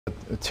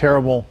A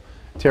terrible,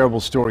 terrible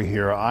story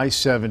here.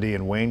 I-70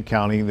 in Wayne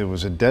County. There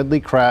was a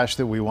deadly crash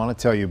that we want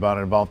to tell you about.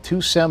 It involved two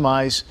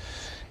semis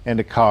and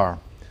a car.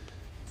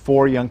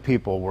 4 young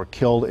people were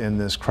killed in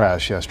this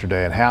crash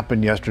yesterday. It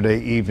happened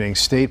yesterday evening.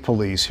 State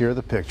police, here are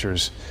the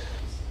pictures,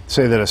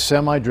 say that a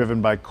semi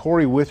driven by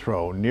Corey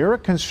Withrow near a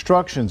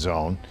construction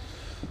zone,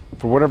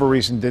 for whatever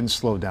reason, didn't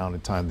slow down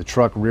in time. The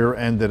truck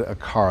rear-ended a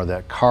car.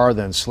 That car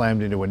then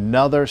slammed into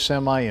another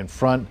semi in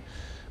front.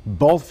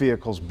 Both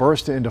vehicles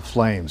burst into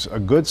flames. A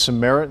Good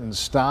Samaritan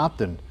stopped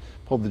and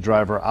pulled the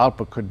driver out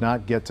but could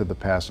not get to the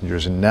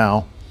passengers. And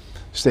now,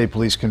 state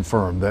police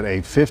confirmed that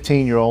a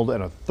 15-year-old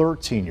and a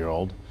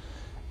 13-year-old,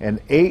 an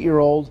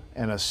 8-year-old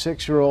and a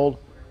 6-year-old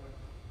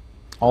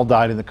all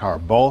died in the car.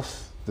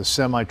 Both the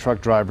semi-truck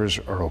drivers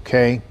are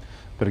okay,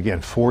 but again,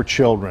 4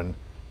 children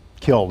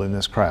killed in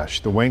this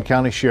crash. The Wayne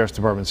County Sheriff's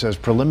Department says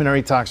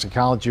preliminary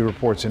toxicology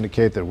reports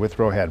indicate that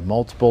Withrow had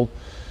multiple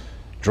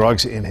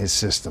drugs in his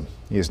system.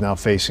 He is now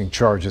facing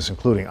charges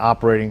including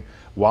operating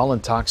while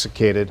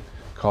intoxicated,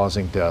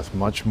 causing death.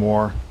 Much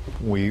more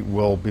we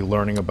will be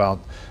learning about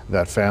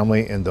that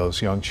family and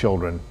those young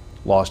children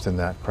lost in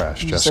that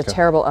crash. Just Jessica. a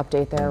terrible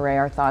update there, Ray.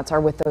 Our thoughts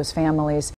are with those families.